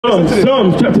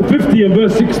Psalms chapter 50 and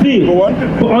verse 16. Go on.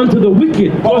 But unto the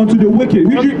wicked. But unto the wicked.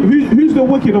 Who's the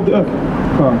wicked of the earth?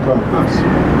 Come on.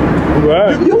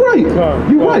 Right. You're right.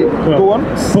 You're right. Go on.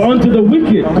 For unto the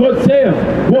wicked, God saith,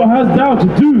 what hast thou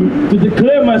to do to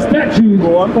declare my statutes,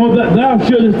 or that thou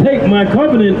shouldest take my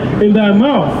covenant in thy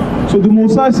mouth? So the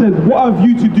Messiah said, what have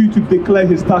you to do to declare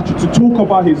his statutes, to talk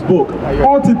about his book,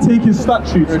 or to take his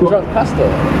statutes? You're a drunk pastor.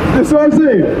 That's what I'm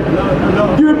saying.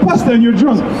 No. You're a pastor and you're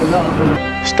drunk.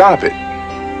 Stop it.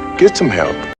 Get some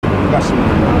help.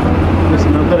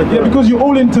 Listen, yeah, because you're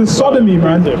all into sodomy,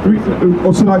 man.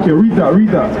 Osinakia, read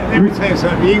that. Let me tell you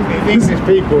something. The English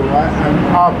people, right, and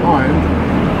our kind,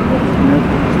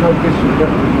 there's no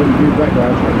disrespect when you black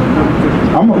guys.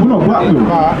 We're not black, though.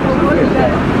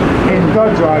 But in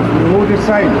God's eyes, we're all the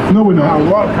same. No, we're not.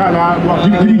 What colour, what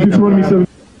Give me Deuteronomy 7.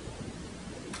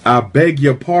 I beg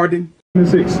your pardon?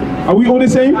 6. Are we all the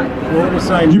same? We're all the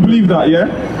same. Do you believe that, yeah?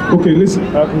 Okay, listen.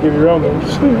 I can give you Romans.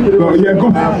 Yeah, go.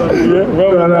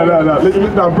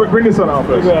 No, bring this one out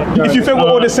first. If you think we're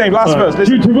all the same, last verse.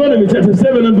 Deuteronomy chapter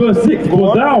 7 and verse 6.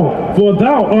 For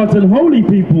thou art an holy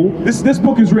people. This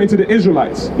book is written to the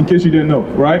Israelites, in case you didn't know,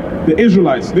 right? The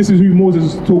Israelites. This is who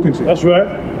Moses is talking to. That's right.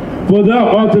 For thou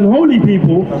art an holy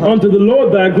people unto the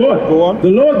Lord thy God. Go on.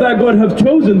 The Lord thy God hath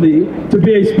chosen thee to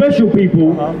be a special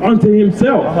people unto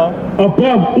himself.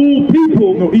 Above all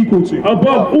people. No, equal to.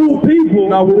 Above all people.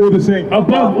 Now we're all the same.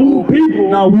 Above all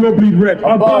people. Now we all bleed red.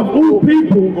 Above all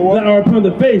people that are upon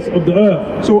the face of the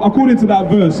earth. So according to that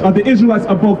verse, are the Israelites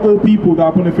above all people that are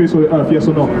upon the face of the earth? Yes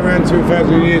or no? Around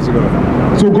 2,000 years ago.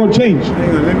 So God changed. Hang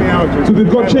on, let me ask you. So did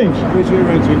God change? Which year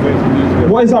around 2,000 years ago?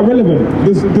 Why is that relevant?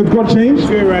 Did God change? Which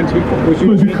year around 2,000?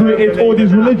 Because we created all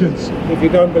these religions. If you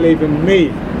don't believe in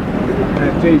me,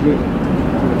 Jesus,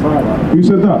 the Father. Who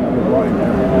said that?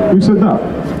 Who said that?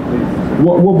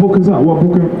 What book is that? What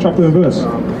book, chapter and verse?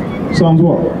 Psalms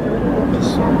what?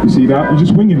 You see that? You're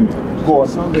just winging it. Go on.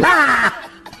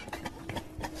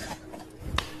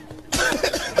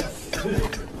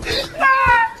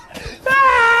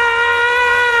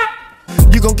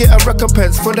 You gon' get a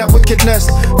recompense for that wickedness.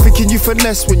 Thinking you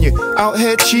finesse when you out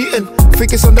here cheating.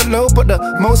 Think it's on the low, but the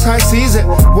Most High sees it.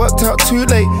 Worked out too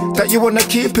late that you wanna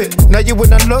keep it. Now you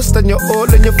win and lost and you're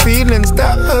all in your feelings.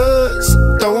 That hurts,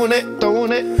 don't it?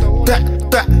 Don't it? That,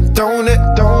 don't it?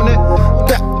 Don't it?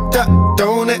 That,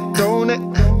 don't it? Don't it?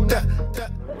 That.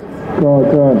 Come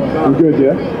on. You good,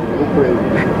 yeah?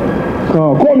 Come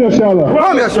on, call me a shala.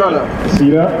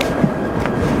 See that?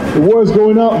 The war's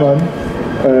going out, man.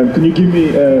 Can you give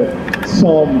me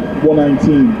Psalm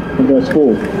 119 and verse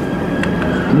 4?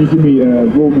 Can you give me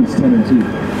Romans 10 and 2?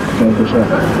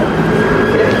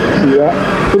 See that?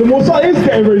 But the Messiah is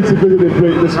getting ready to visit this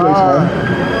place, man.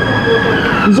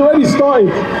 He's already started,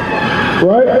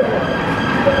 right?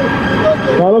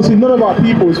 Now, I don't see none of our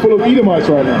people. It's full of Edomites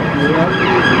right now.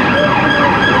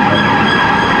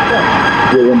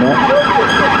 Wait on that.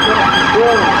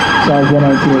 Psalms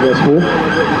 119 and verse 4.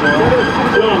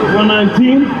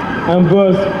 119 and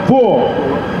verse 4,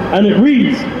 and it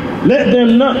reads, let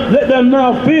them now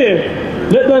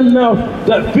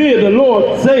that fear the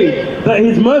Lord say that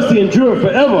his mercy endureth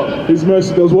forever. His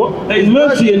mercy does what? That his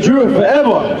mercy endureth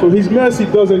forever. So his mercy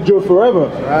does endure forever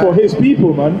for his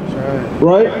people, man.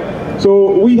 Right?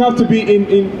 So we have to be in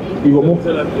you got more?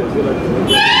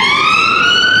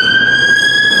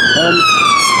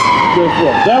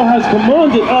 Thou hast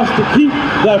commanded us to keep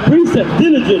thy precepts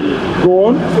diligently. Go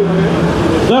on.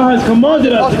 Thou hast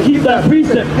commanded us to keep thy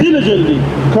precepts diligently.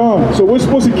 Come. So we're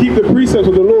supposed to keep the precepts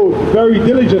of the Lord very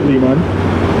diligently, man.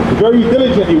 Very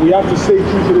diligently. We have to stay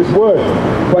true to this word.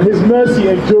 But his mercy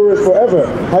endureth forever.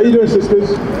 How you doing,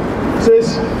 sisters?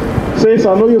 Sis,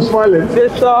 I know you're smiling.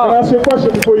 Sister. Can I ask you a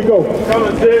question before you go? Come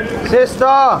on, sis.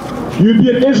 Sister. You'd be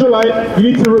an Israelite, you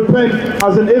need to repent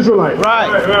as an Israelite. Right.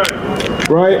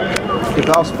 Right? The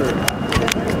gospel.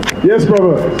 Yes,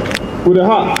 brother. With a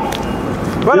hat.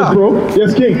 Brother. Yes, bro.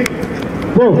 Yes, king.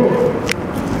 Bro.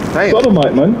 Damn.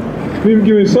 Sodomite, man. You even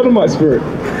giving sodomite spirit.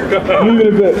 Moving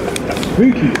a bit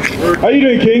spooky. How you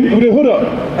doing, king? With the hood up.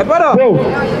 Hey, brother. Bro,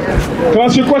 can I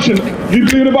ask you a question? Do you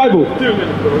believe in the Bible? 2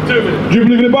 minutes, bro. 2 minutes. Do you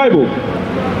believe in the Bible?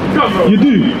 Come, bro. You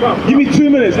do? Come. Give me 2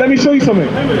 minutes. Let me show you something.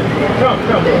 2 minutes. Come,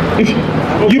 bro. If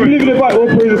you believe in the Bible, all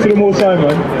praises to the Most High,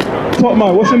 man. Top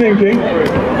man, what's your name, king?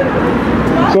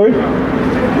 Sorry?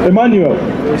 Emmanuel.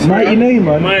 Mighty name,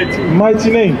 man. Mighty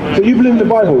name. So you believe in the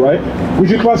Bible, right? Would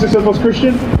you class yourself as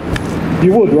Christian?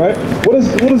 You would, right? What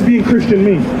does being Christian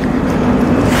mean?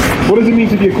 What does it mean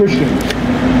to be a Christian?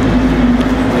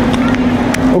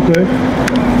 Okay.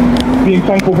 Being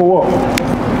thankful for what?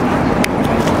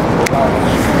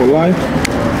 For life?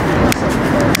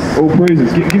 All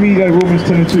praises. Give me Romans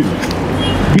 10 and 2.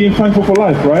 Being thankful for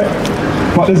life, right?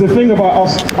 But there's a thing about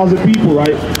us as a people,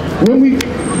 right? Don't we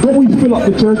fill up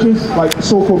the churches like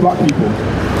so-called black people?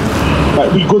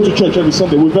 Like we go to church every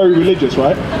Sunday. We're very religious,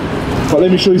 right? But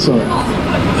let me show you something.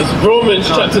 It's Romans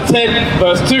chapter 10,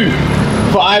 verse 2.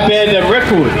 For I bear them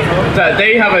record that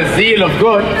they have a zeal of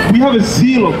God. We have a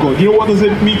zeal of God. You know what does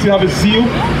it mean to have a zeal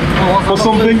for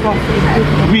something?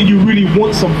 I mean, you really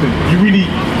want something.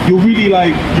 You're really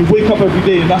like, you wake up every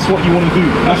day and that's what you want to do.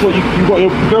 That's what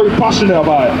you're very passionate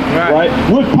about it, right?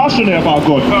 We're passionate about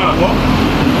God.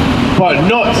 But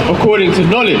not according to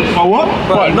knowledge. What?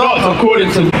 But not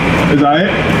according to... Is that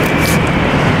it?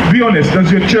 Be honest, does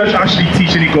your church actually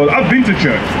teach any God? I've been to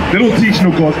church. They don't teach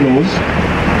no God's laws.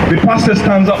 The pastor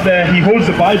stands up there, he holds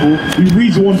the Bible, he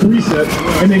reads one precept,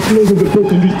 and then closes the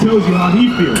book and just tells you how he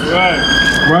feels.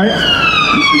 Right?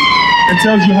 It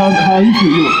tells you how he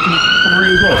feels.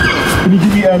 Can you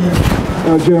give me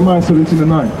Jeremiah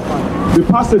 17:9? The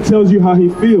pastor tells you how he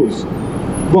feels,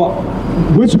 but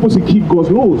we're supposed to keep God's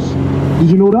laws. Did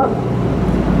you know that?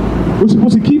 We're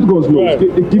supposed to keep God's laws.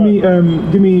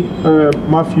 Give me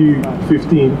Matthew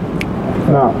 15.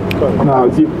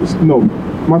 No.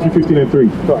 Matthew 15 and 3.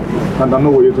 And I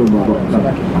know what you're talking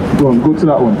about. Go on, go to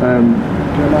that one.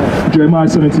 Jeremiah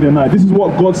 17 and 9. This is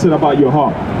what God said about your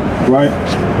heart, right?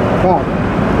 Wow.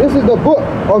 This is the book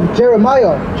of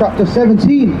Jeremiah, chapter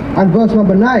 17 and verse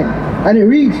number 9. And it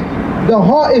reads, the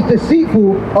heart is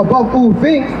deceitful above all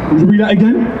things. Would you read that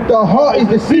again? The heart is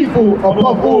deceitful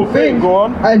above all things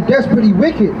and desperately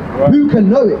wicked. Right. Who can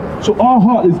know it? So our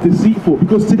heart is deceitful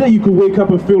because today you could wake up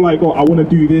and feel like, oh, I want to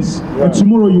do this. Right. And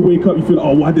tomorrow you wake up, you feel,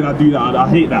 oh, why did I do that? I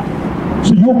hate that.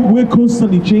 So we're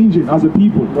constantly changing as a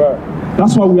people. Right.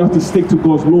 That's why we have to stick to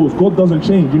God's laws. God doesn't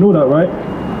change. You know that, right?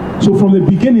 So from the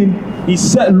beginning, he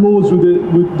set laws with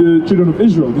the children of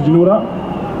Israel. Did you know that?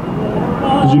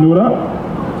 Did you know that?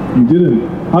 You didn't.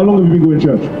 How long have you been going to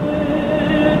church?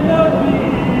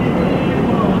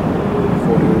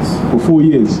 4 years. For 4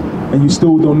 years. And you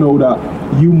still don't know that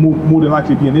you more than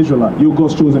likely be an Israelite. You're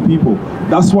God's chosen people.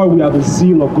 That's why we have the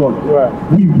zeal of God. Right.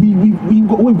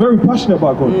 We're very passionate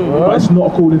about God. But it's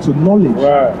not according to knowledge.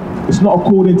 Right. It's not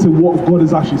according to what God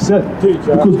has actually said.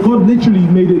 Because God literally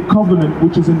made a covenant,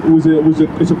 which is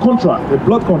it's a contract, a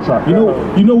blood contract.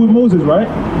 You know with Moses, right?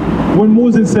 When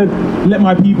Moses said, let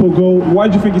my people go, why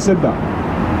do you think he said that?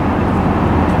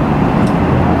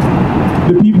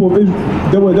 The people of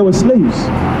Israel, they were slaves,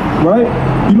 right?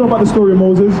 You know about the story of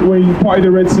Moses, when he parted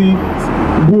the Red Sea,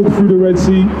 walked through the Red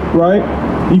Sea, right?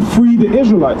 He freed the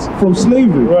Israelites from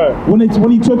slavery. Right. When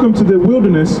he took them to the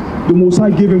wilderness, the Most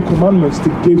High gave him commandments to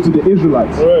give to the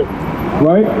Israelites.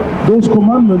 Right? Those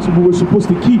commandments we were supposed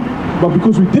to keep, but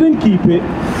because we didn't keep it,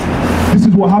 this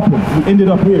is what happened. We ended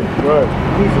up here.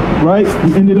 Right?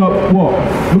 We ended up what?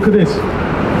 Look at this.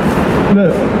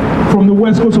 Look, from the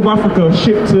west coast of Africa,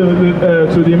 shipped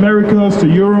to the Americas, to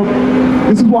Europe.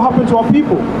 This is what happened to our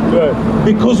people.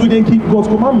 Because we didn't keep God's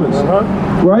commandments.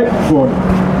 Right? Go on.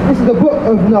 This is the book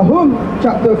of Nahum,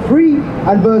 chapter 3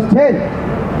 and verse 10.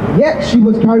 Yet she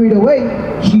was carried away,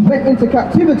 she went into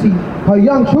captivity, her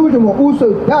young children were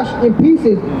also dashed in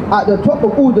pieces at the top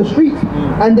of all the streets,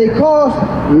 and they cast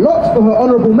lots for her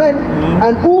honourable men,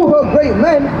 and all her great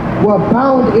men were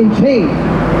bound in chains.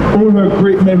 All her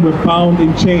great men were bound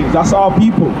in chains. That's our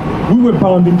people. We were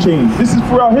bound in chains. This is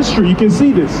throughout history, you can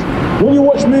see this. When you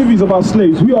watch movies about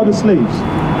slaves, we are the slaves.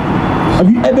 Have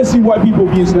you ever seen white people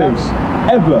being slaves?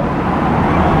 Ever?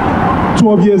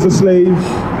 12 Years a Slave,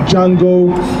 Django,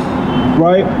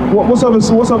 right? What's other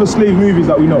slave movies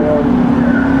that we know?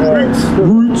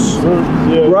 Roots,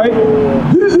 right?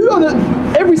 Who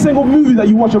are every single movie that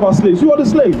you watch about slaves, who are the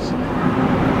slaves?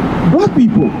 Black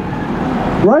people,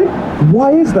 right?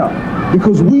 Why is that?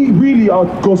 Because we really are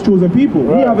God's chosen people.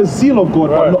 We have a zeal of God,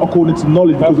 but not according to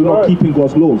knowledge, because we're not keeping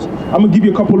God's laws. I'm going to give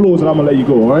you a couple of laws and I'm going to let you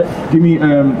go, all right? Give me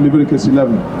Leviticus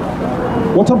 11.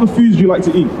 What type of foods do you like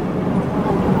to eat?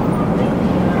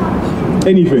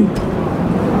 Anything.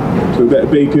 So that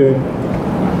bacon.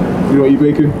 You don't eat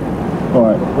bacon?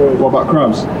 Alright. What about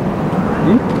crabs?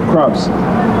 Crabs.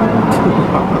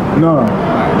 Nah.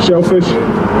 Shellfish.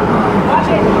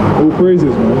 All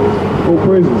praises, man. All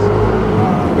praises.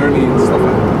 Burning and stuff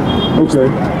like that. Okay.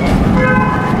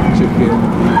 Chicken.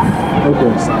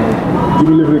 Okay. Give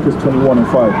me Leviticus 21 and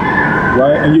 5.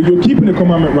 Right? And you're keeping the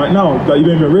commandment right now that you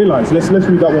don't even realize. Let's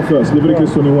read that one first.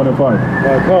 Leviticus 21 and 5.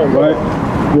 Right?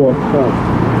 Go on.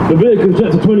 Leviticus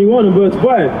chapter 21 and verse 5.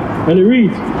 And it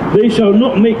reads, they shall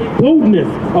not make boldness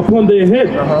upon their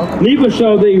head, neither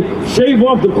shall they shave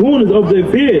off the corners of their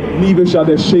beard. Neither shall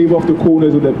they shave off the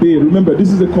corners of their beard. Remember,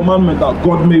 this is a commandment that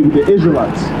God made with the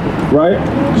Israelites, right?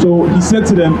 So he said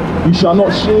to them, you shall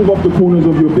not shave off the corners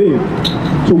of your beard.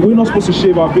 So we're not supposed to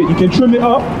shave our beard. You can trim it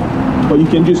up, but you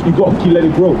got to keep let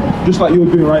it grow, just like you're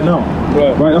doing right now.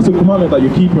 Right? That's a commandment that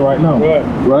you're keeping right now.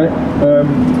 Right?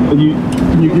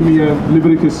 Can you give me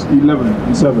Leviticus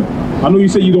 11:7? I know you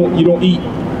say you don't eat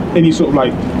any sort of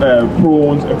like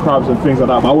prawns and crabs and things like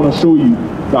that, but I want to show you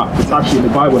that it's actually in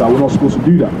the Bible that we're not supposed to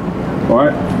do that. All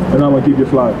right? And I'm gonna give you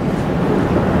 5.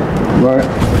 Right?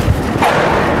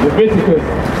 Leviticus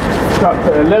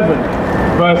chapter 11,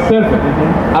 verse 7.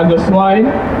 And the swine,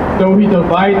 though he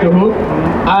divide the hoof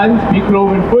and be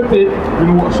cloven-footed. You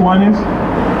know what swine is?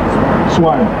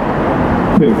 Swine.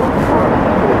 Pig.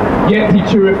 Yet he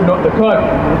cheweth not the cud.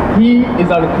 He is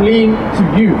unclean to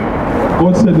you.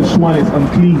 God said the swine is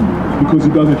unclean because he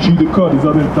doesn't chew the cud, he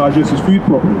doesn't digest his food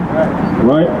properly.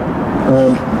 Right?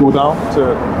 Go down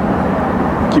to...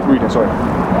 Keep reading, sorry.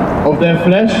 Of their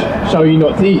flesh shall you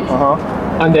not eat,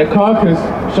 and their carcass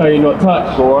shall you not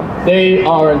touch. Go on. They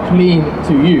are unclean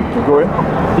to you. Go in.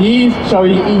 These shall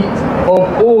you eat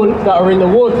of all that are in the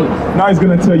waters. Now he's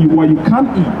going to tell you what you can't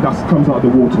eat that comes out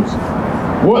of the waters.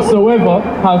 Whatsoever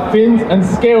have fins and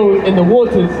scales in the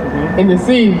waters, in the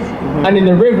seas, and in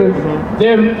the rivers,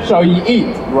 them shall ye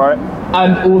eat. Right.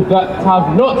 And all that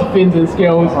have not fins and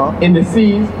scales in the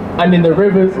seas and in the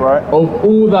rivers, of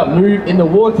all that move in the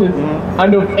waters,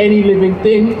 and of any living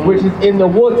thing which is in the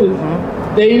waters,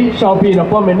 they shall be an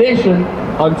abomination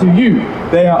unto you.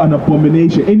 They are an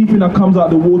abomination. Anything that comes out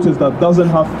of the waters that doesn't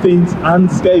have fins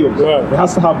and scales, it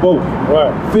has to have both.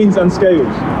 Fins and scales.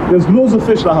 There's loads of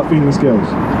fish that have fins and scales.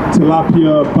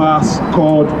 Tilapia, bass,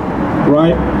 cod,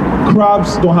 right?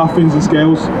 Crabs don't have fins and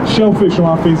scales. Shellfish don't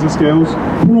have fins and scales.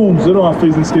 Prawns, they don't have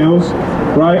fins and scales,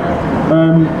 right?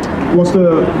 What's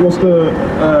the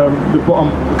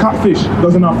bottom? Catfish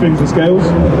doesn't have fins and scales,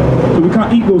 so we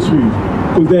can't eat those foods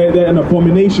because they're an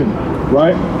abomination,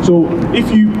 right? So if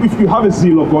you have a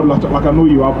zeal of God like I know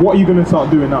you have, what are you going to start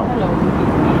doing now?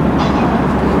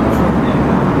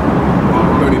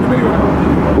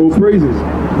 All praises.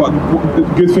 But the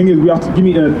good thing is we have to give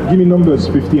me Numbers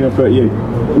 15 and 38.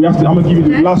 I'm gonna give you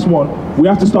the last one. We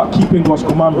have to start keeping God's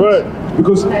commandments.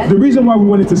 Because the reason why we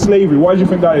went into slavery, why do you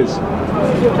think that is?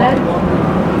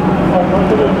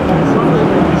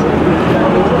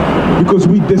 Because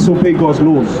we disobey God's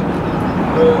laws.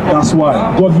 That's why.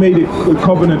 God made a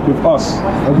covenant with us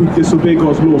and we disobey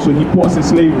God's laws, so he put us in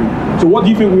slavery. So what do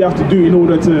you think we have to do in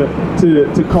order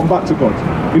to come back to God?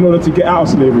 In order to get out of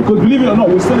slavery? Because believe it or not,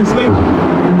 we're still in slavery.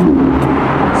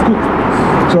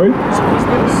 Sorry?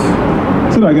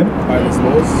 Say that again. By his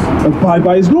laws. Abide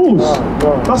by his laws.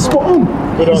 That's spot on.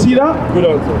 You see that? Good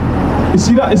answer. You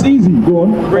see that? It's easy. Go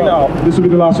on. Bring that out. This will be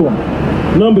the last one.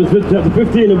 Numbers chapter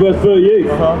 15 and verse 38.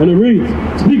 And it reads,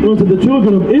 speak unto the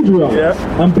children of Israel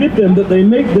and bid them that they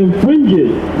make them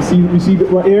fringes. You see that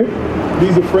right here?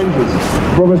 These are fringes.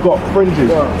 Brother's got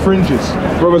fringes. Fringes.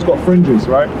 Brother's got fringes,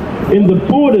 right? In the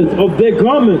borders of their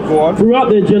garments throughout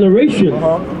their generation.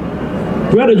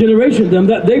 Throughout the generation, them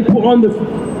that they put on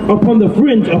upon the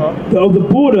fringe of the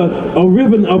border a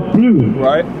ribbon of blue,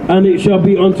 and it shall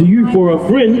be unto you for a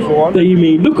fringe, that you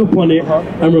may look upon it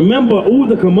and remember all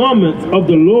the commandments of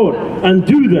the Lord and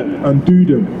do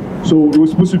them. So we're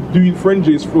supposed to do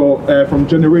fringes for from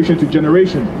generation to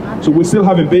generation. So we're still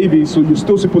having babies, so you're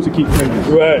still supposed to keep fringes.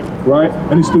 Right?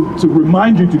 And it's to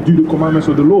remind you to do the commandments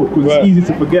of the Lord, because it's easy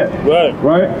to forget.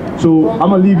 Right? So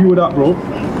I'm gonna leave you with that, bro.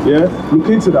 Yeah? Look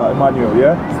into that, Emmanuel,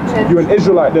 yeah? You're an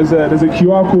Israelite, there's a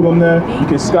QR code on there, you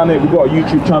can scan it, we've got a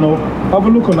YouTube channel. Have a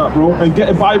look on that, bro, and get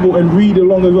a Bible and read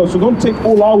along as well. So don't take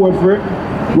all our word for it,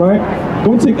 right?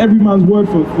 Don't take every man's word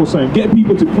for something. Get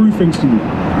people to prove things to you.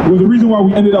 Well, the reason why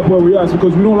we ended up where we are is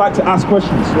because we don't like to ask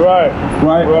questions. Right.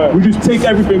 We just take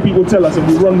everything people tell us and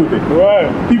we run with it.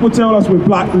 People tell us we're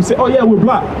black, we say, oh yeah, we're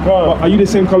black. But are you the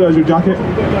same color as your jacket?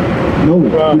 No,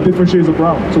 we're different shades of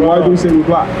brown. So why do we say we're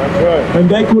black? And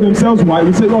they call themselves white,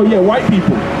 we say, oh yeah, white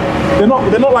people. They're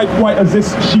not like white as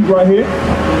this sheep right here.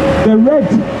 They're red.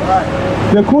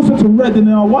 They're closer to red than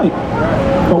they are white.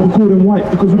 But we call them white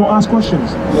because we don't ask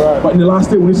questions. But in the last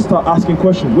day, we need to start asking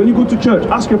questions. When you go to church,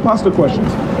 ask your pastor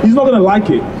questions. He's not going to like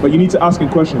it, but you need to ask him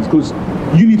questions because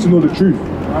you need to know the truth.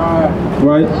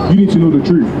 Right? You need to know the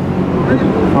truth.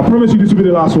 I promise you this will be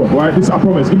the last one. Right? This I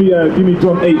promise. Give me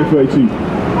John 8 and 32.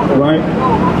 Right?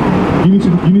 You need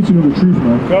to know the truth,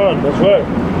 man. That's right.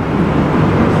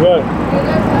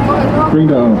 Bring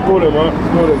that up. Call him, man.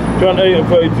 John 8 and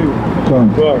 32.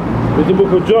 Right. It's the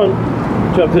book of John,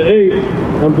 chapter 8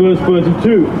 and verse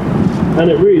 32. And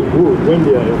it reads, ooh,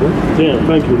 windy out here. Damn,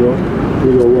 thank you, bro.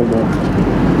 We go one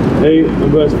more. 8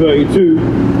 and verse 32.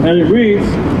 And it reads,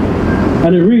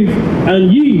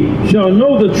 and ye shall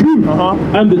know the truth,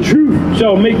 and the truth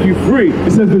shall make you free.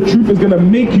 It says the truth is gonna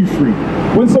make you free.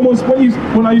 When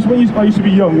I used to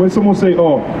be young, when someone say,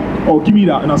 oh, give me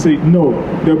that, and I say no,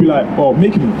 they'll be like, oh,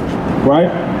 make me, right?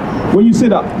 When you say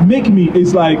that, make me,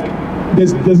 it's like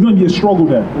there's gonna be a struggle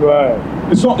there. Right.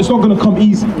 It's not gonna come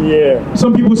easy. Yeah.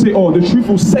 Some people say, oh, the truth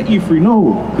will set you free.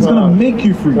 No, it's gonna make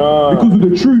you free. Because of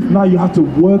the truth, now you have to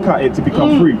work at it to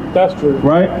become free. That's true.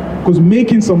 Right? Because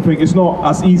making something is not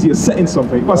as easy as setting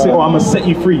something. If I say, oh, I'm gonna set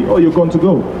you free, oh, you're going to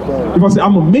go. If I say,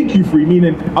 I'm gonna make you free,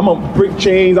 meaning I'm gonna break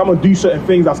chains, I'm gonna do certain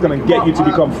things that's gonna get you to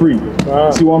become free.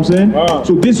 See what I'm saying?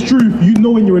 So this truth, you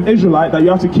know when you're an Israelite that you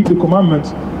have to keep the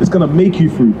commandments, it's gonna make you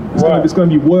free. It's gonna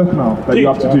be work now that you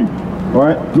have to do.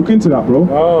 Alright? Look into that, bro.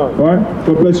 Alright?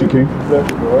 God bless you, King. Bless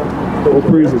you, bro. All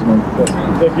praises, man.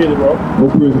 Thank you, bro. All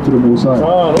praises to the Most High.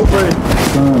 No praise.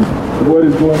 The word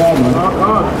is going out, man.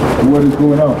 The word is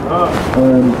going out.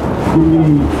 Give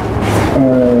me,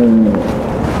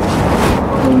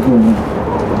 what are you doing, man?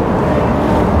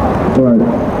 Alright.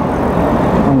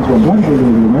 I'm going blank for a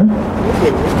little bit, man.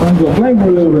 I'm going blank for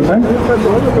a little bit, man.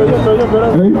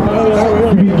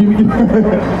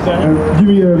 Give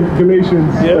me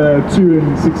Galatians 2 and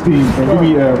 16, and give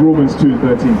me Romans 2 and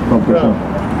 13.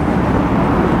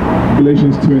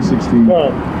 Galatians 2 and 16.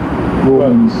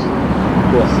 Romans.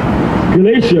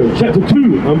 Galatians chapter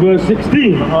 2 and verse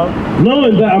 16.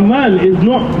 Knowing that a man is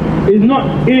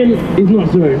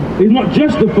not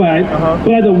justified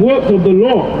by the works of the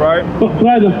law, but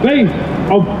by the faith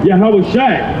of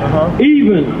Yahushua.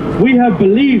 Even we have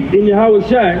believed in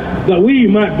Yahushua that we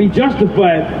might be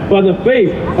justified by the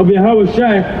faith of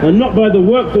Yahushua and not by the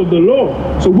works of the law.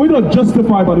 So we're not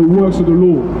justified by the works of the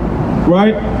law,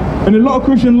 right? And a lot of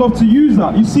Christians love to use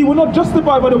that. You see, we're not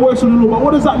justified by the works of the law, but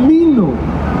what does that mean though?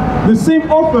 The same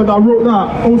author that wrote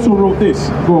that also wrote this.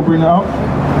 Go on, bring it out.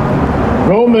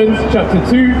 Romans chapter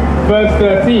 2 verse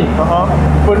 13.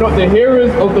 For not the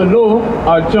hearers of the law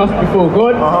are just before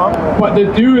God, but the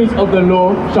doers of the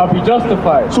law shall be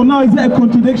justified. So now is that a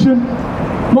contradiction?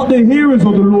 Not the hearers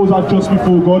of the laws are just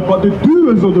before God, but the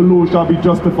doers of the law shall be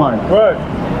justified. Right.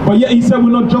 But yet he said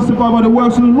we're not justified by the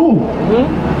works of the law.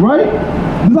 Right?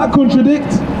 Does that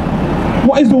contradict?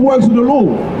 What is the works of the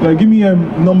law? Give me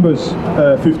Numbers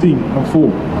 15 and 4.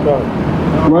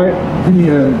 Right? Give me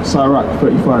Sirach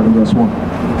 35 and verse 1.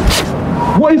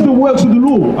 What is the works of the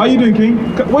law? How are you doing, King?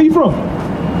 Where are you from?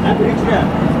 Eritrea.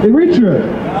 Eritrea?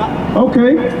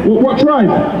 Okay. What tribe?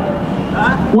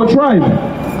 What tribe?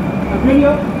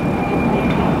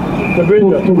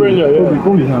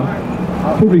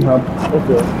 Probably have.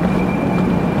 Okay.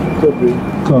 Could be.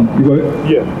 Come, you got it?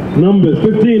 Yeah. Numbers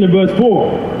 15 and verse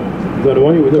 4. Is that the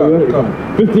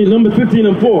one? 15, Numbers 15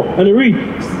 and 4. And it reads,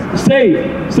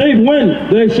 Save when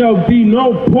there shall be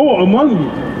no poor among you.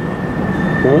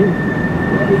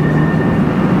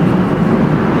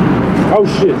 Oh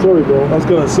shit, sorry bro. I was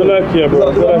gonna Salakia,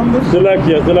 bro.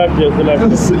 Salakia.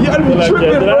 Yeah, I'm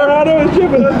tripping, bro. I know it's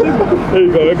tripping. There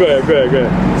you go. Go ahead.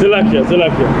 Salakia.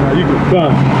 Nah, you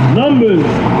good.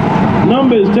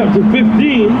 Numbers chapter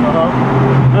 15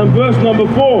 and verse number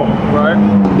 4. Right.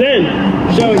 Then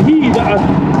shall he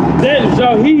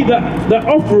that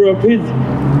offer of his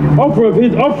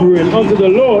offering unto the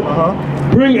Lord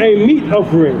bring a meat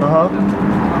offering.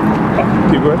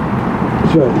 Keep going.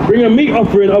 Sure. Bring a meat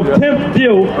offering of 10th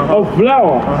deal of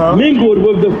flour mingled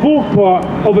with the fourth part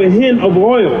of a hin of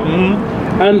oil.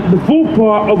 And the fourth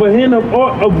part of a hin of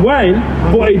wine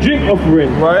for a drink offering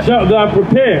shalt thou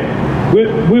prepare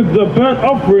with the burnt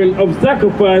offering of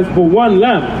sacrifice for one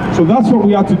lamb. So that's what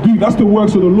we have to do. That's the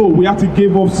works of the law. We have to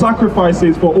give off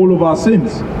sacrifices for all of our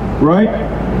sins, right?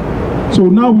 So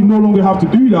now we no longer have to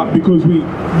do that because do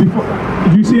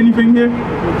you see anything here?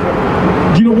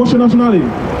 Do you know what's your nationality?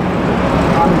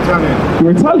 I'm Italian.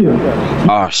 You're Italian?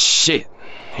 Oh shit,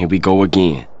 here we go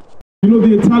again. You know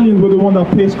the Italians were the one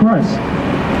that pierced Christ.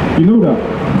 You know that?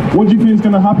 What do you think is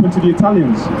going to happen to the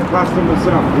Italians? Pastor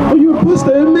myself. Oh, you're a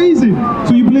pastor, amazing.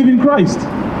 So you believe in Christ?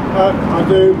 I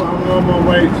do, but I'm on my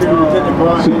way to the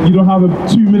party. So you don't have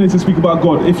 2 minutes to speak about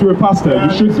God. If you're a pastor, you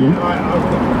should do. I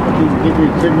can give you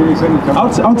 2 minutes anytime.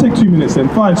 I'll take 2 minutes then,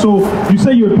 fine. So you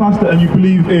say you're a pastor and you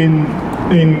believe in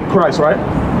Christ, right?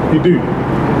 You do.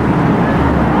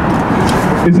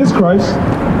 Is this Christ?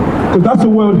 Because that's the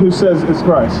word who says it's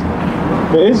Christ.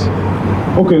 It is?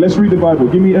 Okay, let's read the Bible.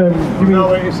 Give me. No,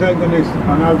 what you're saying is,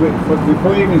 I know, but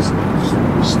before you even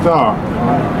start,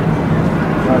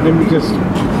 let me just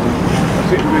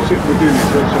we're doing this,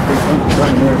 so should be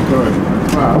concentrating where it's going.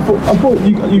 I thought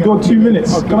you got 2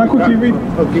 minutes. Can I quickly read?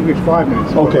 I'll give you 5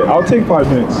 minutes. Okay, I'll take 5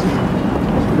 minutes.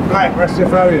 The black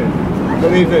Rastafarian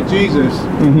believe that Jesus,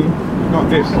 not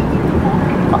this.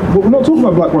 But we're not talking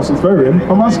about black Rastafarian.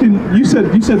 I'm asking. You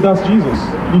said that's Jesus.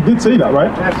 You did say that,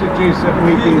 right? That's the Jesus that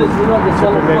we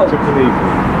meant to believe.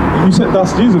 You said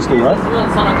that's Jesus, though, right?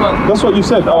 That's what you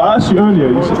said. I asked you earlier.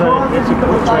 You said, it's a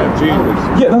portrait of Jesus.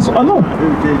 Yeah, that's I know. Who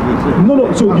Jesus is.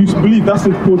 No. So you believe that's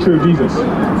the portrait of Jesus?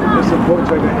 It's a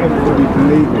portrait that everybody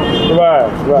believes in. Right.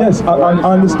 Yes, I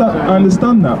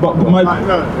understand that. But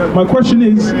my question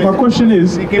is, if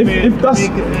that's.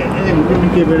 Let me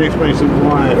give an explanation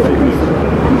why I think this.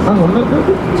 Hang on.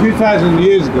 2,000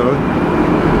 years ago,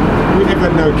 we never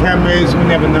had no cameras, we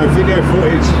never no video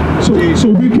footage.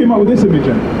 So who came up with this image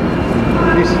then?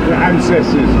 This is the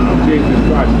ancestors of Jesus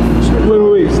Christ.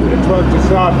 Wait. The 12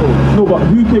 disciples. No, but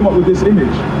who came up with this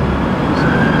image?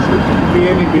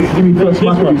 Give me First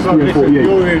Maccabees 3 and 48.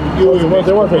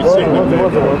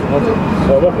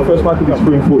 First Maccabees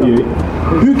 3 and 48.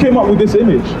 Who came up with this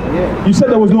image? You said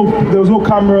there was no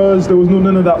cameras, there was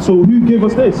none of that. So who gave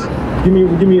us this? Give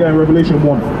me Revelation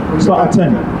 1. Start at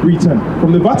 10. Read 10.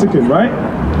 From the Vatican, right?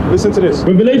 Listen to this.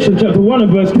 Revelation chapter 1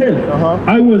 and verse 10.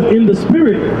 I was in the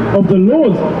spirit of the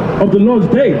Lord's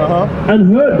day,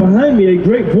 and heard behind me a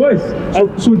great voice.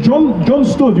 So John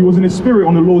stood. He was in his spirit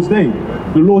on the Lord's day.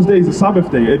 The Lord's day is a Sabbath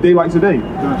day, a day like today.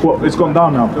 Well, it's gone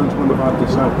down now.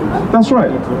 That's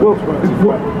right.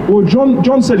 Well,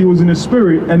 John said he was in his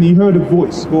spirit and he heard a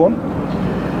voice. Go on.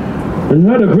 And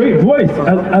heard a great voice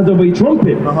as of a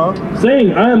trumpet,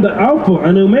 saying, I am the Alpha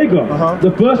and Omega,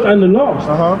 the first and the last.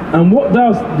 And what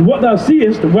thou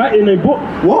seest, write in a book.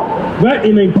 What? Write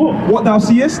in a book. What thou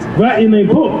seest? Write in a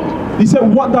book. He said,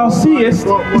 what thou seest.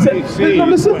 He said, no,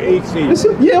 listen.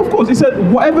 Yeah, of course. He said,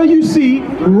 whatever you see,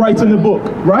 write in the book.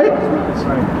 Right?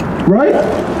 Right?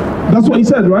 That's what he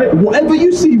said, right? Whatever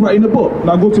you see, write in the book.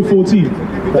 Now go to 14.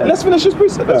 Let's finish this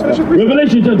precept.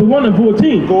 Revelation chapter 1 and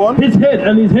 14. Go on. His head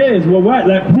and his hairs were white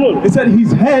like wool. It said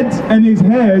his head and his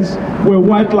hairs were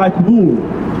white like wool.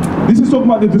 This is talking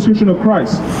about the description of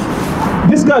Christ.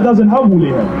 This guy doesn't have woolly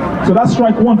hair. So that's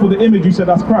strike one for the image. You said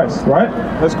that's Christ, right?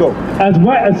 Let's go. As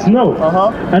white as snow.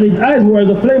 And his eyes were as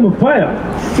a flame of fire.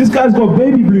 This guy's got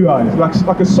baby blue eyes,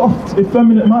 like a soft,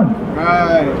 effeminate man.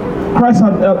 Christ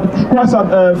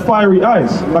had fiery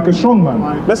eyes, like a strong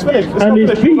man. Let's finish. And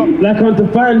his feet like unto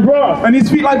fine brass. And his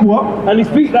feet like what? And his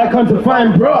feet like unto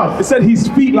fine brass. It said his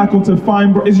feet like unto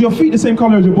fine brass. Is your feet the same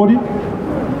color as your body?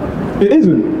 It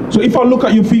isn't. So if I look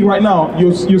at your feet right now,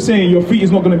 you're saying your feet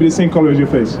is not going to be the same color as your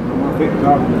face.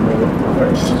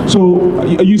 So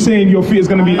are you saying your feet is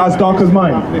going to be as dark as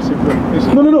mine?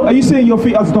 No. Are you saying your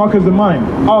feet as dark as mine?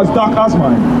 As dark as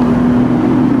mine?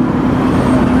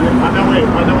 I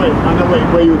know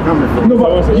where you're coming from. No,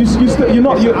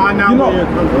 but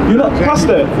you're not,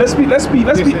 Pastor. Let's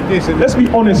be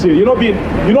honest here. You're not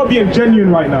being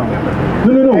genuine right now.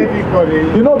 No.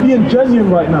 You're not being genuine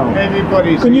right now.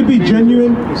 Can you be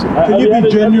genuine? Can you be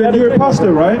genuine? You're a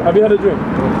pastor, right? Have you had a drink?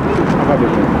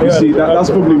 You see, that's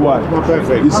probably why.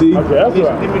 You see,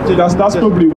 that's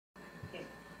probably why.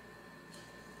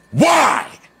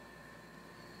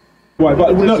 Why?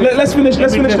 But no, let's finish the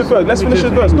verse. Let's finish the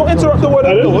verse. Don't interrupt the word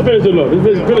of the Lord.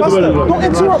 Don't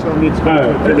interrupt.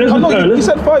 You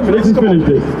said 5 minutes. Let's finish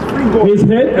this. His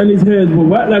head and his hairs were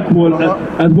white like wool,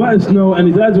 as white as snow, and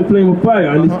his eyes were flame of fire,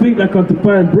 and his feet like unto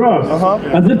fine brass,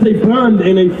 as if they burned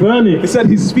in a furnace. He said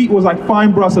his feet was like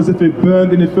fine brass, as if they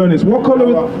burned in a furnace. What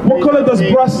color does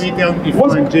brass? We don't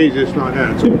define Jesus like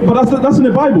that. But that's in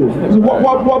the Bible.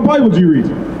 What Bible do you read?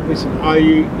 Listen, I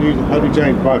use the Holy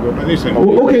James Bible, but listen.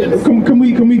 Okay,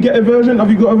 can we get a version? Have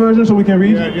you got a version so we can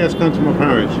read? Yeah, yes, come to my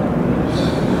parish.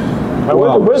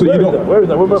 Wow. Where is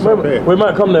that? We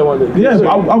might come there one day. Yes,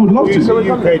 I would love to. UC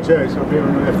UK Church.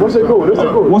 What's it called?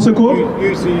 What's it called?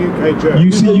 UC UK Church.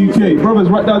 UC UK. Brothers,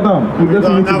 write that down. We got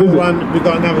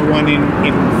another one in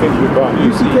Finsbury Park.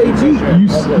 UCKG.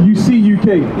 UC UK.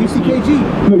 UCKG.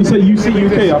 No, you said UC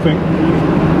UK, I think.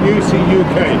 UC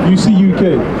UK. UC UK.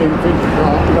 In Finsbury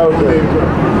Park.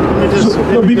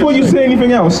 No, before you say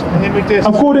anything else,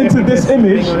 according to this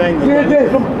image,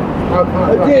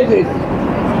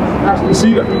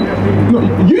 see,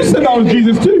 you said that was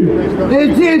Jesus too. They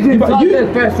did it.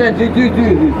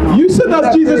 You said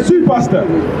that's Jesus too, Pastor.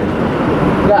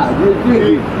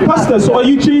 Pastor, so are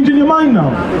you changing your mind now?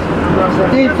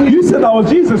 You said that was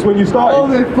Jesus when you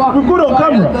started. We're good on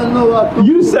camera.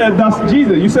 You said that's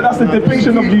Jesus. You said that's the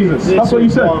depiction of Jesus. That's what you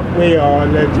said. We are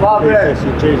alleged to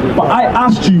be Jesus. But I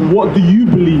asked you, what do you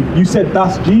believe? You said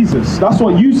that's Jesus. That's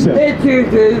what you said.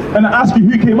 And I asked you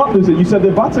who came up with it. You said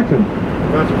the Vatican.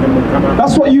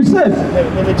 That's what you said.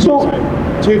 So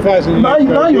 2000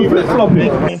 now you're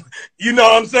flip-flopping. You know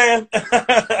what I'm saying?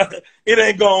 It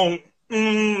ain't going,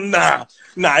 nah,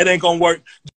 it ain't gonna work.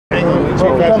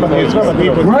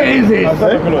 Crazy.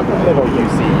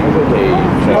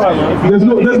 There's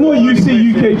no UC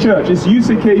UK church. It's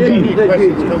UCKG.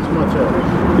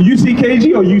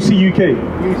 UCKG or UCUK?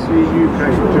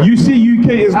 UCUK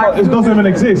is not. It doesn't even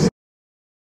exist.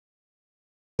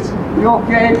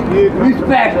 Okay?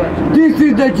 Respect. This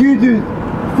is the Jesus.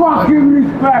 Fucking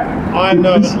respect. I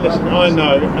know. Listen, I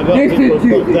know. A lot of people have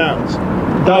got doubts.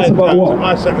 Doubts about what?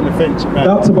 I sat on the fence about.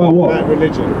 Doubts about what? About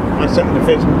religion. I sat on the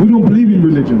fence. We don't believe in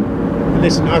religion.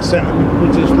 Listen, I sat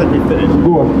on. Just let me finish.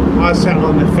 Go on. I sat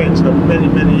on the fence for many,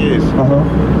 many years.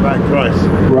 About Christ.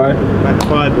 Right. About the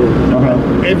Bible.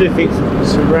 Everything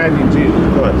surrounding Jesus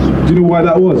Christ. Do you know why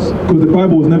that was? Because the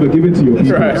Bible was never given to your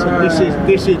people. That's right.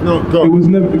 This is not God. It was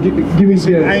never given.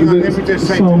 Hang on, let me just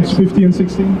say Psalms 50 and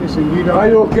 16. Listen, you don't. Are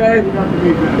you okay? You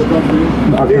don't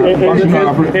believe that.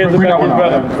 Bring that one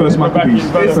out. First Maccabees.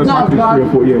 First Maccabees 3 or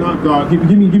 4. Yeah. Not God. Give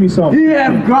me Psalms. He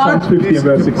has God. Psalms 50 and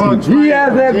verse 16. He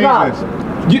has a God.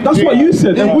 That's what you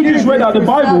said. And we just read out the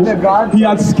Bible. He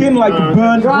had skin like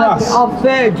burnt grass.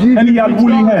 And he had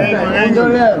woolly hair.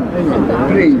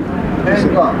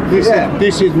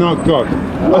 This is not God.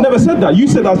 I never said that. You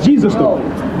said that's Jesus though.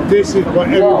 This is what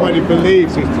everybody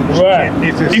believes is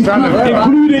the son of God.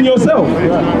 Including yourself.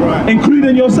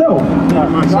 Including yourself.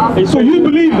 So you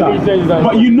believe that,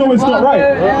 but you know it's not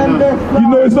right. You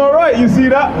know it's not right. You see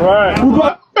that? Right. We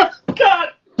got God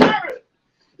damn it!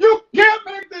 You can't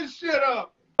make this shit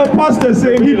up. a pastor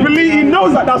saying he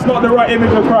knows that that's not the right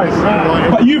image of Christ,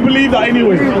 but you believe that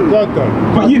anyway. It's not God though.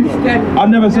 But you, I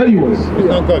never said he was. It's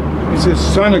not God. It's the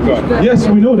Son of God. Yes,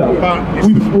 we know that. But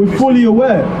We're fully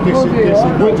aware. This is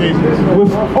not Jesus.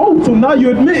 Oh, so now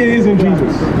you admit it isn't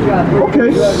Jesus.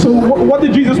 Okay, so what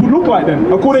did Jesus would look like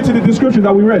then, according to the description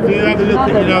that we read? You have a look at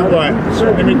it, right?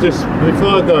 Let me just, before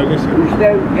I go, listen.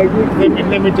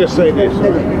 Let me just say this,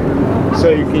 right? So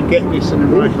you can get this in the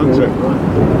right context.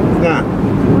 Now,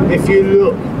 if you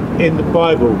look in the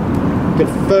Bible, the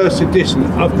first edition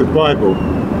of the Bible,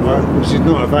 right, which is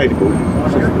not available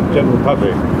to the general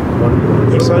public,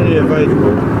 it's only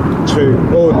available to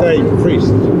ordained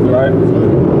priests. Right.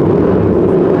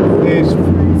 There's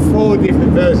 4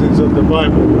 different versions of the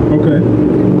Bible. Okay.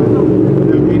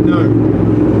 That we know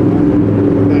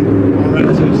that our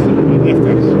ancestors left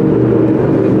us.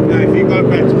 Now, if you go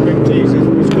back to when Jesus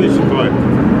was crucified,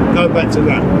 go back to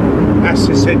that. That's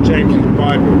the St. James's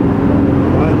Bible.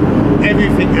 Right?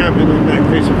 Everything happened on that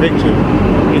crucifixion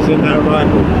is in that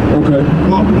Bible. Okay.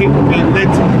 What people have been led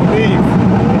to believe,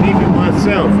 and even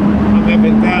myself, I'm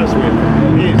having doubts with,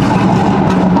 is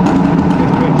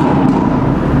this picture.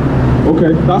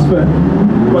 Okay, that's fair.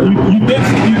 But you did.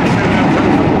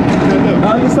 I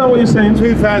understand what you're saying.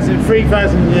 2,000,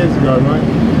 3,000 years ago, right?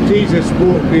 Jesus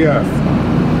walked the earth.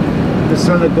 The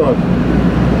Son of God.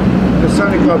 The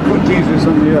Son of God put Jesus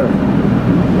on the earth.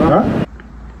 Right?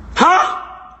 Huh?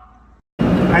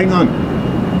 Hang on.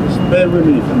 Just bear with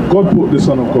me. God put the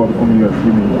Son of God on the earth,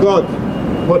 you mean? God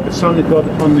put the Son of God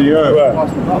on the earth.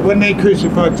 Right. When they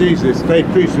crucified Jesus, they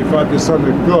crucified the Son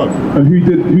of God. And who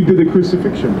did the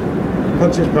crucifixion?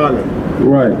 Pontius Pilate.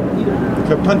 Right.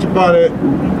 So Pontius Pilate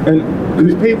and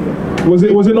people. Was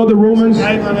it not the Romans?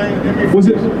 Hang on. Was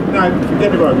it? No,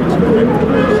 forget the Romans.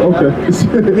 Okay.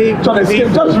 Trying to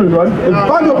skip judgment, right? There's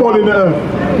vagabond in the earth.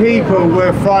 People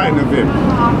were frightened of him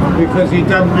because he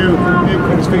done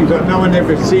miracles, things that no one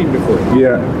ever seen before.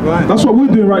 Yeah. Right. That's what we're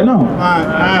doing right now.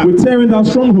 We're tearing down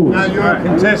strongholds. Now you're a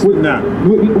contestant now.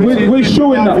 We're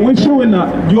showing that. We're showing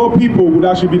that your people would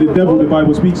actually be the devil the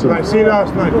Bible speaks of. Like, see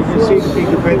last night, did you see the big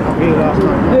debate up here last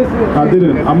night? I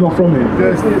didn't. I'm not from here.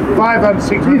 There's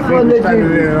 500-600 people standing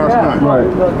there last night. Right.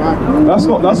 That's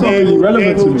not really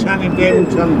relevant to me.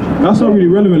 That's not really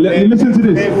relevant. Listen to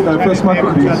this. First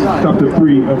Maccabees chapter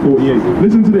 3 and 48.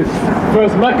 Listen to this.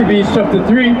 First Maccabees chapter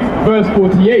 3 verse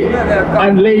 48.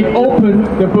 And laid open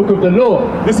the book of the law.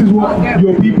 This is what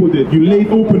your people did. You laid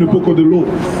open the book of the law.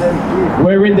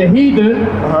 Wherein the heathen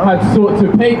had sought to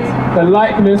paint the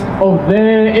likeness of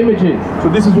their images. So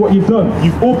this is what you've done.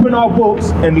 You've opened our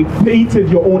books and painted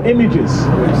your own images.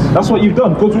 That's what you've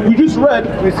done. Because we just read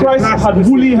Christ had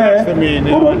woolly hair.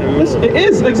 Hold on. It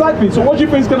is, exactly. So what do you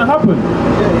think is going to happen?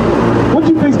 What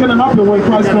do you think is going to happen when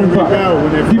Christ comes back?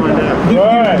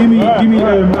 Give me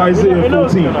Isaiah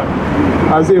 14.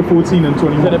 Isaiah 14 and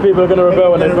 21. So the people are going to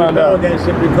rebel when they find out. Against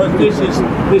it because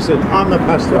listen, I'm a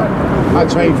pastor. I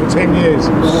trained for 10 years.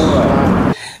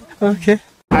 Okay.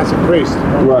 As a priest.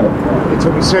 Right. It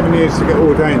took me 7 years to get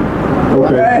ordained.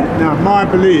 Okay. Now, my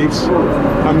beliefs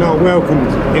are not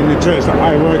welcomed in the church that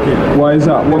I work in. Why is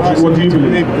that? What do you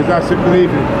believe? Because I still believe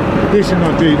in this is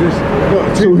not Jesus.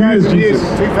 Look, So who is Jesus?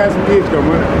 2,000 years ago,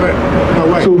 but no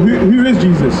way. So who is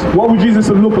Jesus? What would Jesus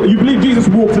have looked like? You believe Jesus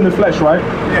walked in the flesh, right?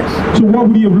 Yes. So what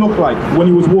would he have looked like when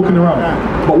he was walking around?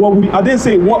 Yeah. But what would I didn't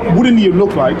say what wouldn't he have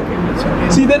looked like?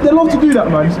 See, they love to do that,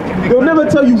 man. They'll never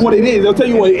tell you what it is. They'll tell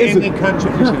you what it isn't. In the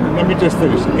country, listen, let me just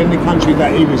finish. In the country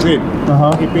that he was in,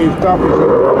 he'd be as dark as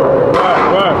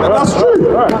That's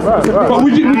true. But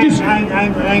we just hang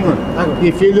on.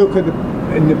 If you look at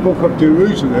in the book of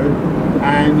Jerusalem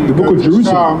and you go to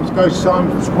Psalms, go to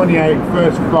Psalms 28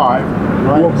 verse 5.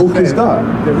 Right, what book is that?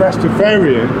 The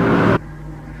Rastafarian.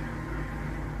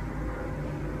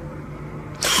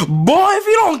 Boy, if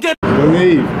you don't get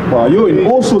believe. Wow, you're in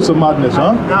all sorts of madness,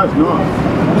 huh? No, it's not.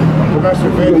 The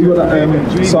Rastafarian. You got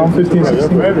that Psalm 15,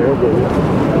 16. What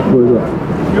is that?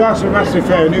 You ask the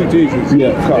Rastafarian who Jesus.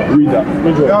 Yeah, read that.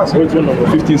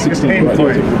 15, 16.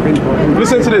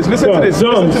 Listen to this.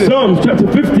 Psalms chapter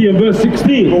 50 and verse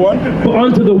 16. Go on. But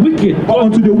unto the wicked.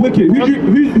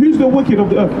 Who's the wicked of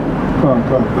the earth? Come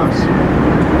on.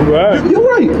 Right. You're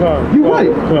right. You're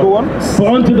right. Go on. For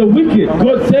unto the wicked,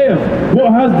 God saith,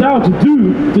 what hast thou to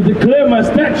do to declare my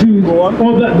statutes, or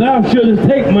that thou shouldest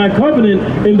take my covenant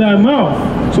in thy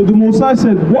mouth? So the Messiah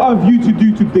said, what have you to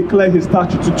do to declare his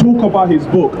statutes, to talk about his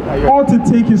book, or to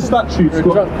take his statutes? You're a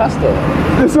drunk pastor.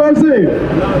 That's what I'm saying.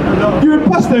 You're a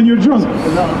pastor and you're drunk.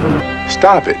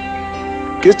 Stop it.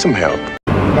 Get some help.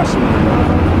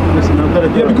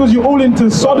 Yeah, because you're all into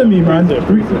sodomy, man.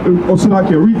 Read that.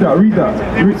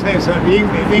 Let me tell you something. The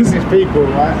English people,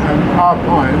 right, and our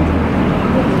kind,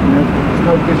 there's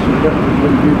no disrespect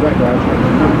when you do black guys.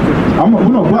 We're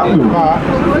not black people.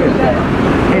 But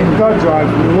in God's eyes,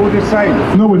 we're all the same.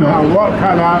 No, we're not. What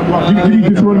colour, what You read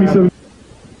Deuteronomy 7.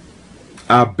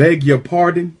 I beg your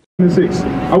pardon? 6.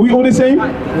 Are we all the same?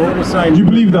 We're all the same. Do you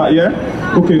believe that, yeah?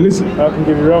 Okay, listen. I can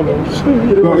give you wrong.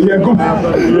 Yeah, go.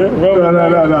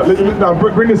 No,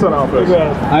 bring this one out first.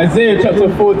 Isaiah chapter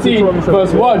 14,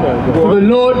 verse 1. For the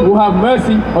Lord will have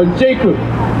mercy on Jacob.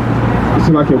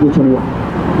 Listen, okay, go 21.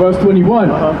 Verse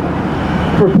 21.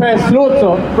 Prepare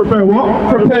slaughter. Prepare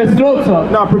what? Prepare slaughter.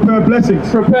 Now prepare blessings.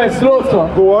 Prepare slaughter.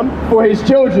 Go on. For his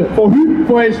children. For who?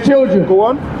 For his children. Go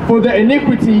on. For the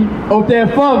iniquity of their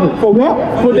fathers. For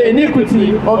what? For the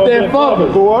iniquity of their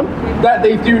fathers. Go on. That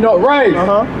they do not rise,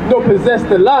 nor possess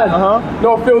the land,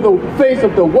 nor fill the face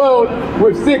of the world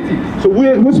with cities. So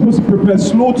we're supposed to prepare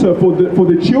slaughter for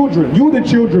the children. You're the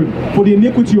children for the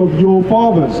iniquity of your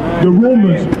fathers. The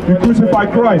Romans who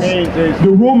crucified Christ.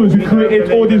 The Romans who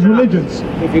created all these religions.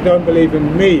 If you don't believe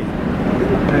in me,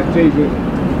 Jesus,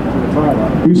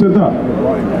 who said that?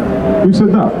 Who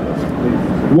said that?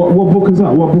 What book is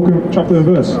that? What book, chapter and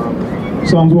verse?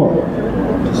 Psalms what?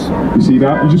 You see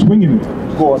that? You're just winging it.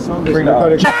 Go on, bring that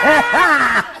out.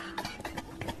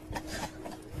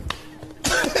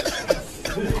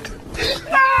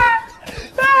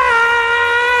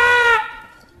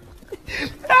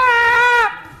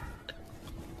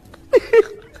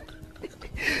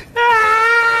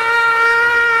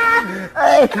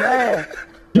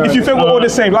 If you think we're all the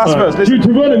same, last verse.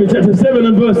 Deuteronomy chapter 7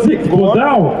 and verse 6. For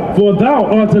thou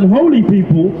art an holy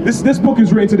people. This book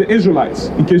is written to the Israelites,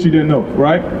 in case you didn't know,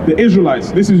 right? The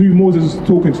Israelites. This is who Moses is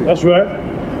talking to. That's right.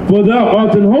 For thou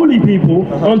art an holy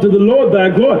people unto the Lord thy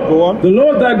God. Go on. The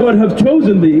Lord thy God hath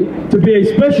chosen thee to be a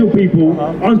special people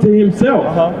unto himself.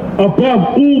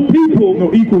 Above all people.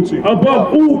 No, equal to.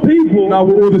 Above all people. Now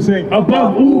we're all the same.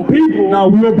 Above all people. Now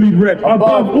we all bleed red.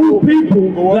 Above all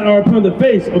people that are upon the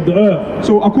face of the earth.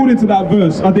 So according to that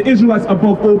verse, are the Israelites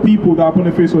above all people that are upon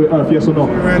the face of the earth? Yes or no?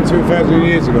 Around 2,000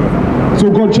 years ago. So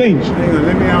God changed. Hang on,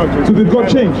 let me ask you. So did God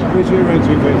change? Which year around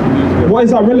 2,000 years ago? Why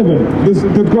is that relevant?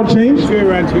 Did God change?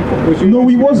 No,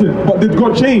 he wasn't. But did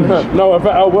God change? No, I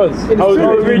bet I was. I was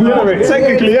regenerated.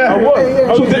 Technically, yeah. I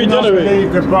was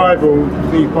regenerated. The Bible,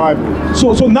 the Bible.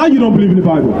 So now you don't believe in the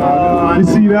Bible? You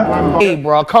see that? Hey,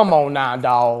 bro, come on now,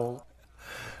 dog.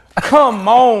 Come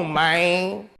on,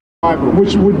 man.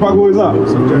 Which Bible is that?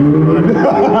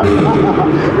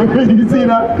 You see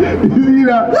that? You see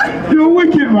that? You're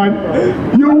wicked,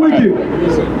 man. You're wicked.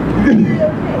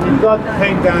 God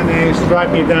came down there and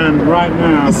strike me down right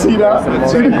now. You see that?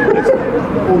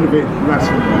 All of it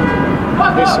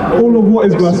blasphemy. All of what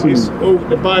is blasphemy? It's all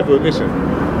the Bible, listen.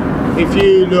 if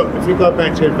you go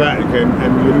back to the Vatican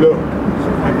and you look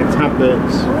at the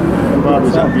tablets and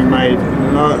Bibles that have been made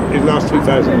in the last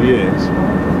 2,000 years,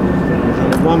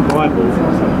 there's one Bible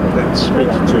that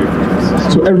speaks truth.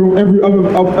 So every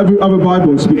other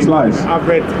Bible speaks lies. I've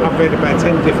read about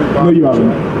 10 different Bibles. No, you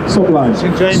haven't. Stop lying.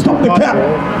 Stop the cap.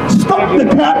 Stop the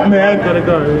cap, man. Gotta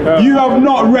go. You have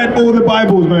not read all the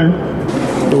Bibles, man.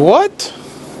 What?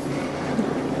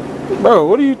 Bro,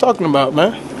 what are you talking about,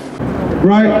 man?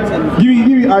 Right? Give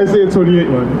me Isaiah 28,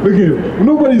 man. Look at him.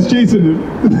 Nobody's chasing him.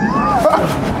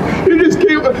 He just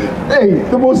came. Hey,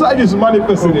 the Messiah just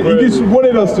manifested it. He just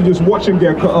wanted us to just watch him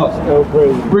get cut up.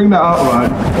 Bring that out, man.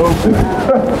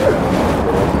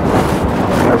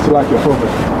 That's like your prophet.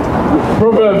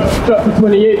 Proverbs chapter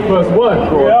 28 verse 1.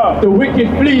 Yeah. The wicked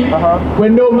flee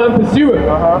when no man pursueth,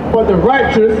 but the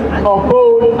righteous are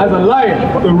bold as a lion.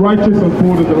 The righteous are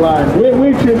bold as a lion.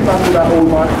 We're chasing after that old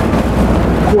man.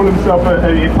 Call himself a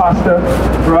pastor,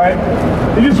 right?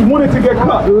 He just wanted to get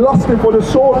cut, lusting for the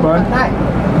sword, man.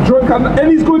 Drunk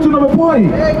and he's going to another party.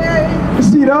 You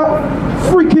see that?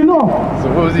 Freaking off. So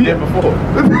what was he doing before?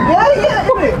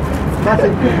 That's a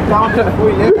good down to the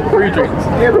point, yeah? Free drinks.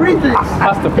 Yeah, free drinks.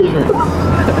 That's the free drinks.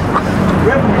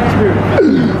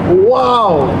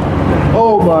 Wow.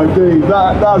 Oh my days.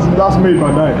 That's made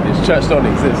my night. This church don't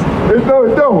exist. No,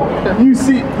 it don't.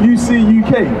 UC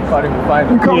UK. Can't even find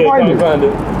it. You can't find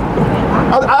it.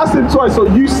 I asked him twice, so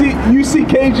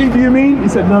UCKG, do you mean? He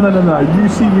said, no,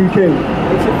 UC UK.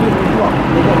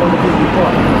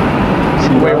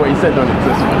 Wait, what he said don't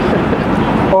exist.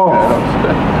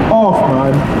 Off,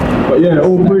 man. But yeah,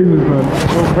 all praises, man.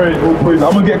 All praises.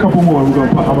 I'm gonna get a couple more. We're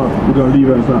gonna leave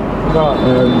it as that.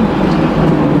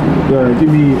 Give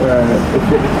me.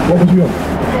 What was you on?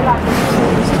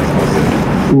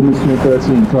 Romans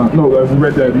 13. No, I've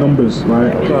read the Numbers,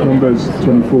 right? Numbers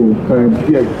 24.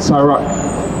 Sirach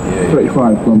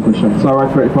 35. Go on, push up.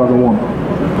 Sirach 35 and 1.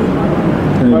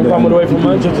 I'm coming away from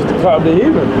Manchester to cut up the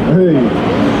heathen. Hey,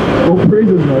 all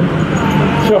praises, man.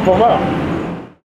 Chop them out.